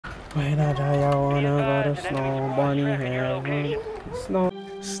When I die, I wanna go to Snow Bunny heaven.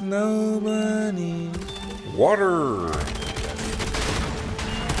 Snow Bunny. Water.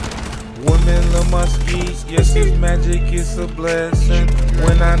 Women love my skis, yes it's magic, it's a blessing.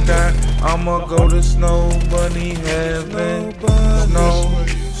 When I die, I'ma go to Snow Bunny heaven.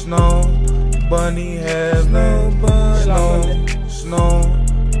 Snow Bunny heaven. Snow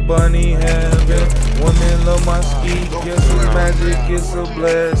Bunny heaven. Women love my skis, yes it's magic, it's a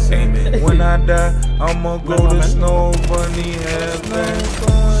blessing. When I die, I'ma go to Snow Bunny heaven.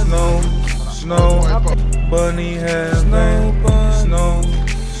 Snow Bunny heaven. Snow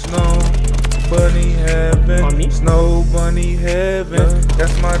Bunny heaven, Snow Bunny heaven,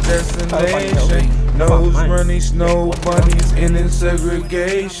 that's my destination. Nose running snow bunnies in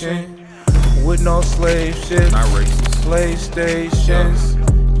segregation. With no slave ships, slave stations.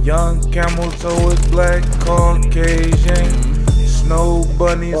 Young camel toe with black Caucasian. Snow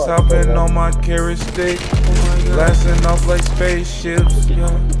bunnies hopping on my carrot stick. Blasting off like spaceships,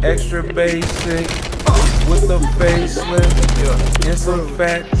 extra basic. With a facelift, and some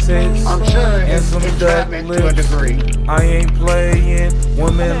fat tits, and some duck lips. I ain't playing,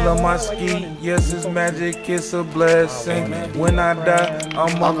 women love my ski. Yes, it's magic, it's a blessing. When I die,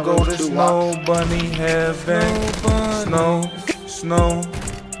 I'ma go to Snow Bunny heaven. Snow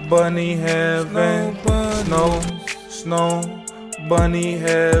Bunny heaven. Snow Bunny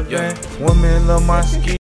heaven. Women love my ski.